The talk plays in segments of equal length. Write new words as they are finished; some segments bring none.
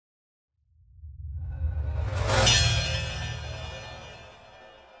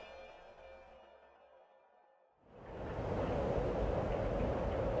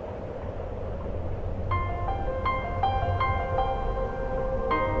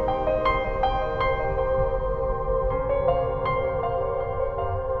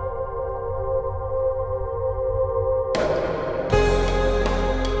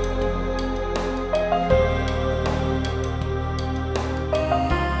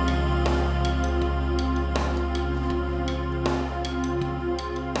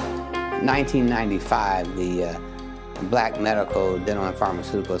1995, the Black Medical, Dental, and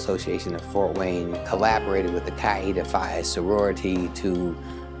Pharmaceutical Association of Fort Wayne collaborated with the Chi Eta Phi sorority to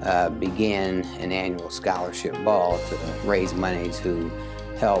begin an annual scholarship ball to raise money to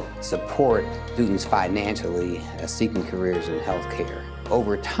help support students financially seeking careers in healthcare.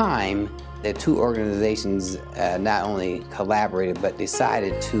 Over time, the two organizations not only collaborated but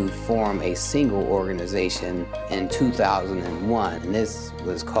decided to form a single organization in 2001, and this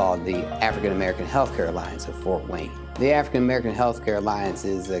was called the African American Healthcare Alliance of Fort Wayne. The African American Healthcare Alliance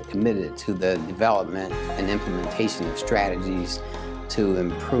is committed to the development and implementation of strategies to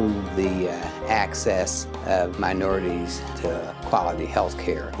improve the access of minorities to quality health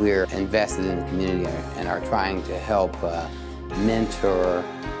care. We're invested in the community and are trying to help mentor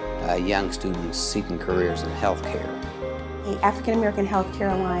young students seeking careers in healthcare. The African American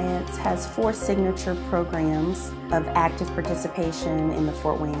Healthcare Alliance has 4 signature programs of active participation in the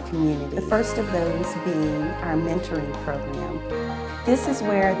Fort Wayne community. The first of those being our mentoring program. This is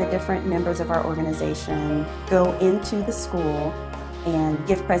where the different members of our organization go into the school and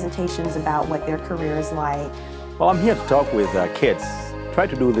give presentations about what their career is like. Well, I'm here to talk with kids. Try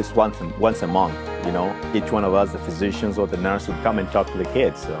to do this once a month. You know, each one of us, the physicians or the nurse, would come and talk to the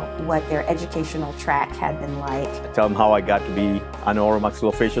kids. So, what their educational track had been like. I tell them how I got to be an oral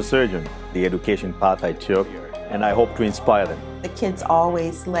maxillofacial surgeon, the education path I took, and I hope to inspire them. The kids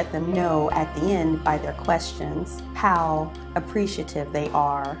always let them know at the end by their questions how appreciative they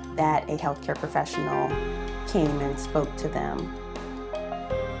are that a healthcare professional came and spoke to them.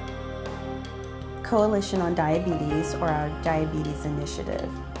 Coalition on Diabetes, or our Diabetes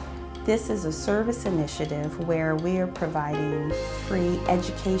Initiative. This is a service initiative where we are providing free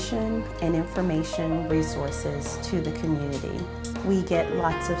education and information resources to the community. We get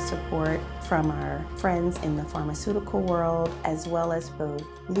lots of support from our friends in the pharmaceutical world, as well as both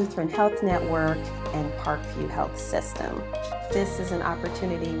Lutheran Health Network and Parkview Health System. This is an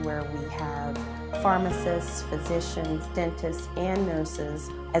opportunity where we have pharmacists, physicians, dentists, and nurses,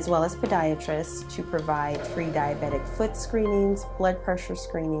 as well as podiatrists, to provide free diabetic foot screenings, blood pressure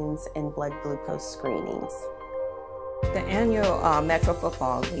screenings, and blood glucose screenings. The annual Metro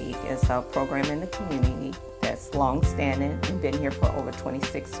Football League is a program in the community that's long-standing and been here for over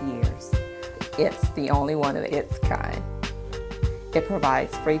 26 years. It's the only one of its kind. It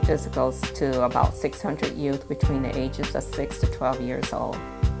provides free physicals to about 600 youth between the ages of 6 to 12 years old.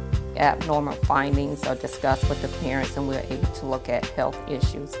 Abnormal findings are discussed with the parents, and we're able to look at health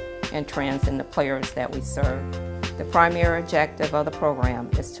issues and trends in the players that we serve. The primary objective of the program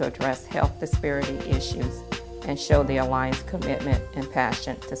is to address health disparity issues and show the Alliance commitment and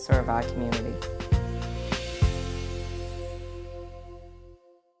passion to serve our community.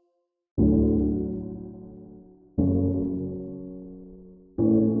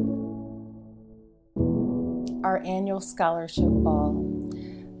 Our annual scholarship ball.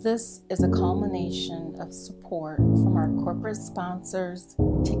 This is a culmination of support from our corporate sponsors,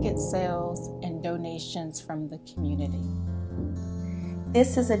 ticket sales, and donations from the community.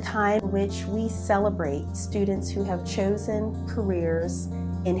 This is a time in which we celebrate students who have chosen careers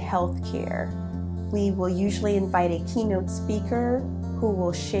in healthcare. We will usually invite a keynote speaker who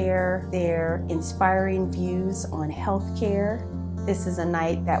will share their inspiring views on healthcare. This is a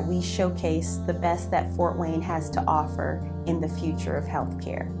night that we showcase the best that Fort Wayne has to offer in the future of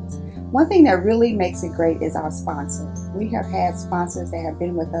healthcare. One thing that really makes it great is our sponsors. We have had sponsors that have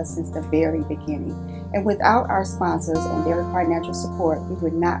been with us since the very beginning. And without our sponsors and their financial support, we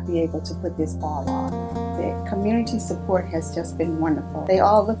would not be able to put this ball on. The community support has just been wonderful. They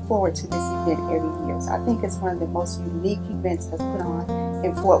all look forward to this event every year. So I think it's one of the most unique events that's put on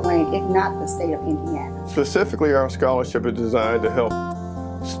in Fort Wayne, if not the state of Indiana. Specifically, our scholarship is designed to help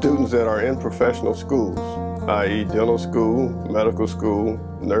students that are in professional schools, i.e. dental school, medical school,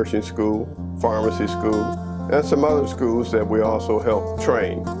 nursing school, pharmacy school, and some other schools that we also help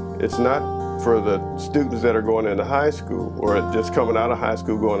train. It's not for the students that are going into high school or just coming out of high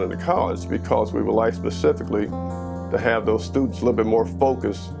school going into college, because we would like specifically to have those students a little bit more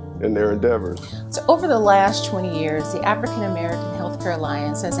focused in their endeavors. So over the last 20 years, the African American Healthcare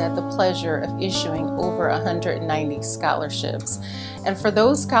Alliance has had the pleasure of issuing over 190 scholarships. And for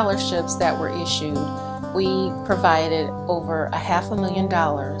those scholarships that were issued, we provided over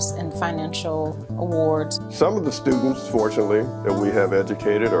 $500,000 in financial awards. Some of the students, fortunately, that we have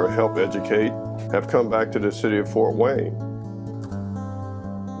educated or helped educate have come back to the city of Fort Wayne.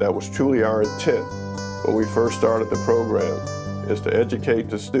 That was truly our intent when we first started the program, is to educate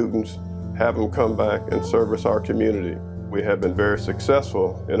the students, have them come back and service our community. We have been very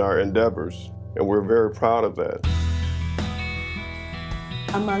successful in our endeavors, and we're very proud of that.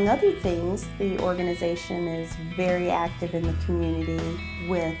 Among other things, the organization is very active in the community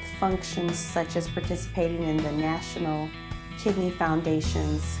with functions such as participating in the National Kidney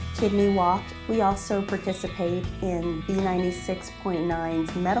Foundation's Kidney Walk. We also participate in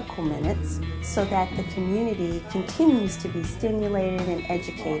B96.9's medical minutes so that the community continues to be stimulated and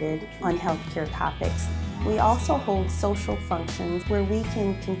educated on healthcare topics. We also hold social functions where we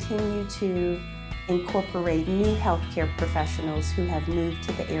can continue to incorporate new healthcare professionals who have moved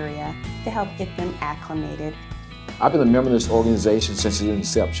to the area to help get them acclimated. I've been a member of this organization since its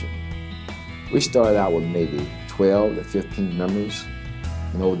inception. We started out with maybe 12 to 15 members,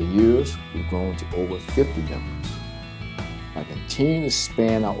 and over the years, we've grown to over 50 members. By continuing to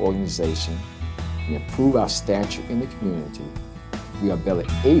expand our organization and improve our stature in the community, we are better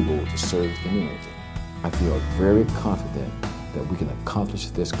able to serve the community. I feel very confident that we can accomplish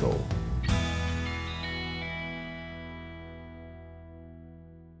this goal.